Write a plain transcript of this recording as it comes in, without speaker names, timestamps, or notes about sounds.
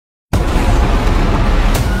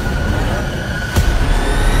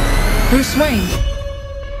Bruce Wayne.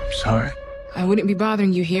 I'm sorry. I wouldn't be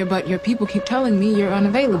bothering you here, but your people keep telling me you're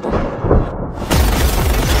unavailable.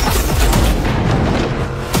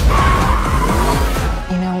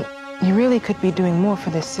 You know, you really could be doing more for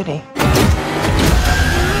this city.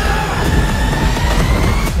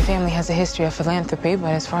 Your family has a history of philanthropy,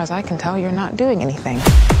 but as far as I can tell, you're not doing anything.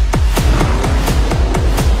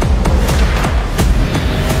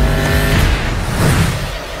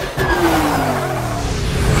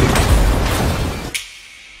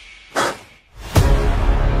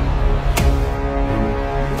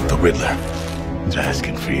 Riddler is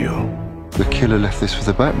asking for you. The killer left this for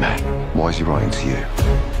the Batman. Why is he writing to you?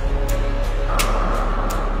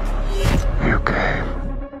 You came.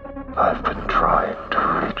 I've been trying to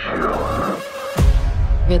reach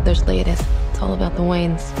you. Riddler's latest. It's all about the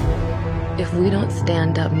Waynes. If we don't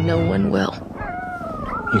stand up, no one will.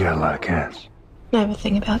 You got a lot of cats. I have a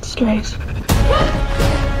thing about strays.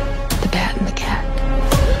 The bat and the cat.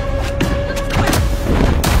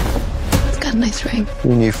 It's got a nice ring. A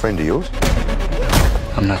new friend of yours?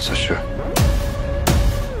 I'm not so sure.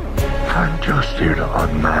 I'm just here to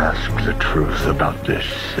unmask the truth about this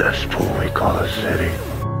cesspool we call a city.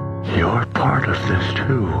 You're part of this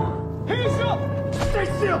too. Hands up! Stay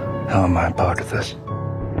still! How am I part of this?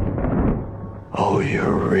 Oh,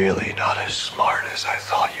 you're really not as smart as I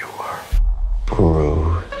thought you were.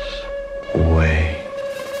 Bruce Wayne.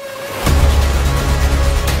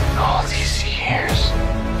 All these years,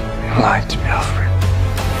 you lied to me, Alfred.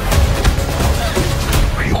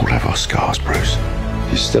 We all have our scars, Bruce.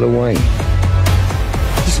 You're still a Wayne.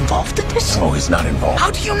 He's involved in this? Oh, he's not involved.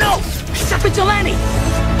 How do you know? He's a vigilante!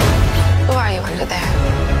 Who are you under there?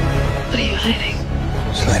 What are you hiding?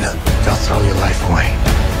 Selena, don't throw your life away.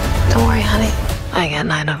 Don't worry, honey. I got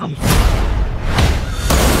 9 of them.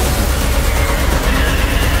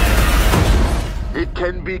 It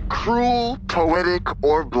can be cruel, poetic,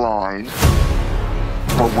 or blind.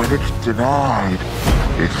 But when it's denied,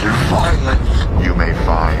 it's through violence you may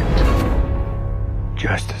find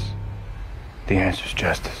Justice. The answer's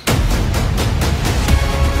justice.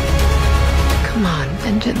 Come on,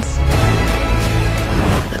 vengeance.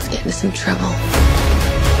 Let's get into some trouble.